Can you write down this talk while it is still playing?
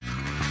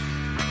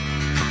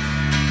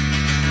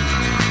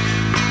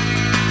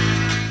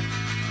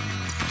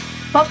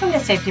Welcome to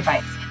Safety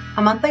Bites,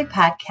 a monthly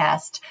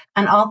podcast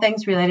on all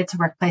things related to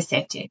workplace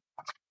safety.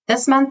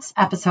 This month's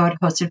episode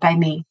hosted by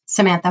me,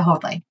 Samantha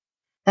Hoadley.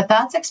 The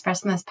thoughts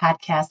expressed in this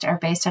podcast are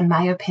based on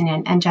my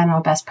opinion and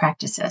general best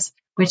practices,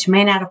 which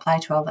may not apply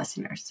to all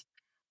listeners.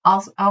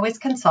 Always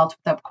consult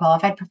with a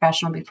qualified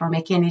professional before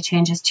making any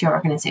changes to your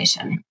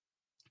organization.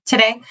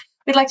 Today,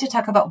 we'd like to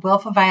talk about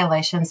willful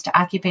violations to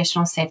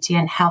occupational safety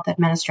and health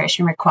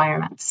administration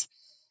requirements.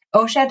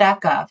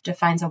 OSHA.gov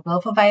defines a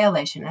willful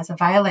violation as a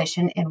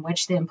violation in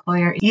which the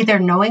employer either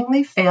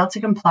knowingly failed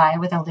to comply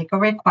with a legal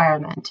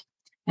requirement,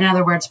 in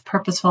other words,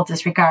 purposeful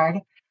disregard,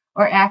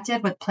 or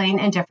acted with plain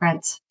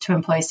indifference to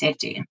employee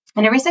safety.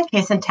 In a recent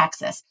case in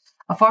Texas,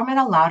 a foreman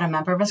allowed a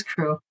member of his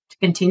crew to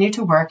continue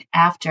to work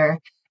after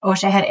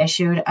OSHA had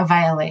issued a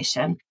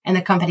violation and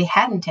the company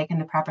hadn't taken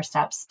the proper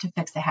steps to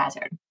fix the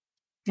hazard.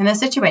 In this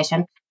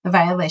situation, the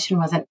violation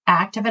was an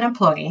act of an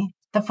employee,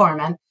 the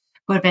foreman,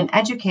 who had been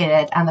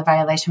educated on the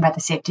violation by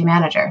the safety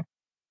manager.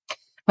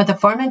 What the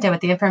foreman did with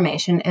the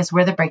information is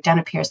where the breakdown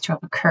appears to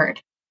have occurred.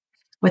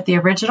 With the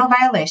original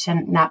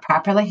violation not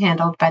properly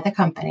handled by the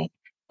company,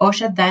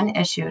 OSHA then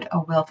issued a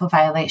willful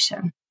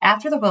violation.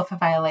 After the willful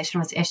violation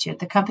was issued,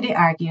 the company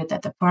argued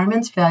that the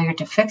foreman's failure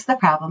to fix the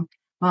problem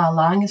while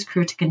allowing his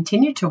crew to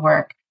continue to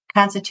work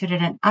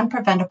constituted an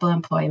unpreventable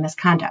employee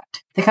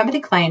misconduct. The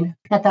company claimed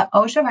that the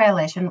OSHA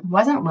violation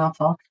wasn't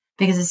willful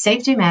because the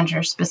safety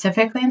manager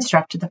specifically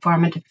instructed the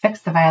foreman to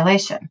fix the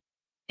violation.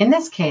 In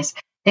this case,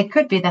 it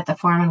could be that the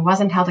foreman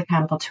wasn't held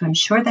accountable to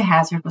ensure the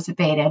hazard was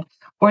abated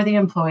or the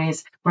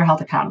employees were held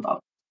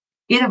accountable.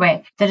 Either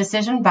way, the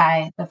decision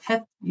by the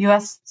Fifth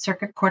U.S.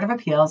 Circuit Court of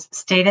Appeals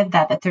stated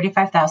that the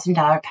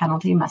 $35,000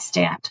 penalty must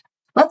stand.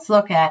 Let's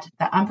look at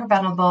the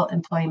unpreventable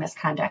employee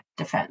misconduct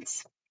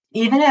defense.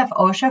 Even if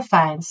OSHA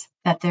finds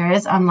that there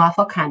is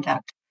unlawful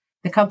conduct,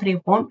 the company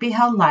won't be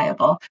held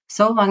liable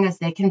so long as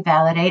they can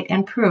validate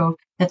and prove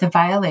that the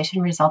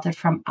violation resulted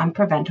from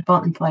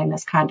unpreventable employee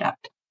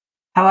misconduct.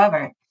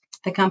 However,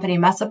 the company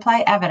must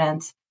supply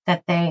evidence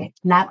that they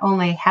not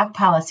only have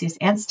policies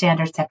and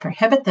standards that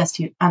prohibit this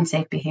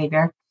unsafe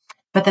behavior,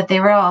 but that they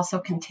were also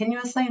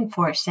continuously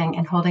enforcing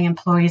and holding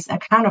employees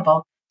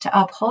accountable to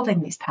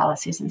upholding these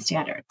policies and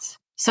standards.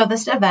 So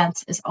this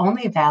defense is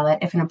only valid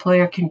if an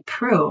employer can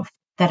prove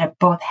that it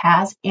both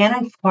has and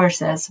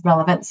enforces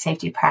relevant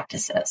safety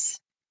practices.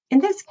 In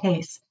this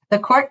case, the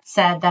court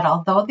said that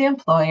although the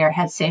employer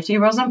had safety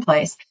rules in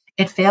place,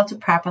 it failed to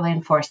properly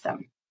enforce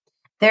them.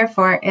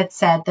 Therefore, it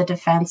said the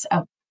defense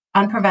of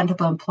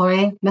unpreventable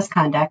employee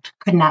misconduct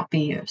could not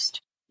be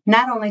used.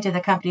 Not only did the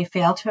company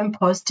fail to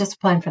impose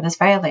discipline for this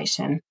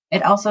violation,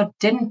 it also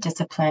didn't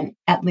discipline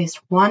at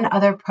least one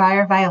other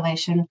prior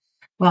violation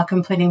while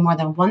completing more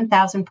than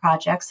 1,000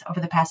 projects over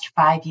the past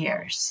 5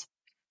 years.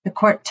 The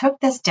court took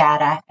this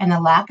data and the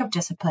lack of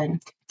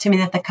discipline to mean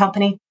that the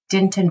company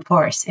didn't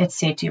enforce its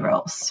safety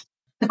rules.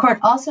 The court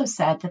also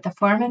said that the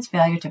foreman's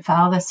failure to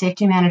follow the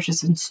safety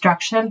manager's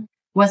instruction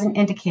was an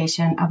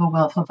indication of a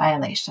willful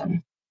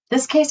violation.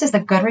 This case is a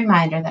good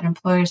reminder that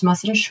employers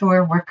must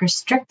ensure workers'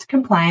 strict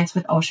compliance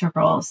with OSHA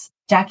rules,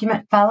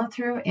 document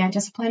follow-through and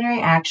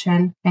disciplinary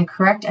action, and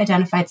correct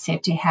identified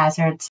safety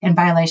hazards and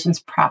violations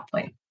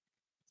promptly.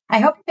 I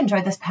hope you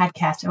enjoyed this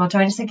podcast and will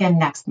join us again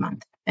next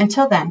month.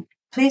 Until then,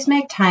 please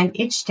make time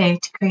each day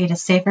to create a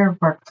safer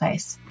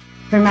workplace.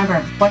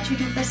 Remember, what you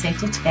do for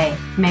safety today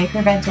may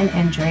prevent an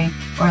injury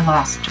or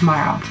loss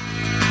tomorrow.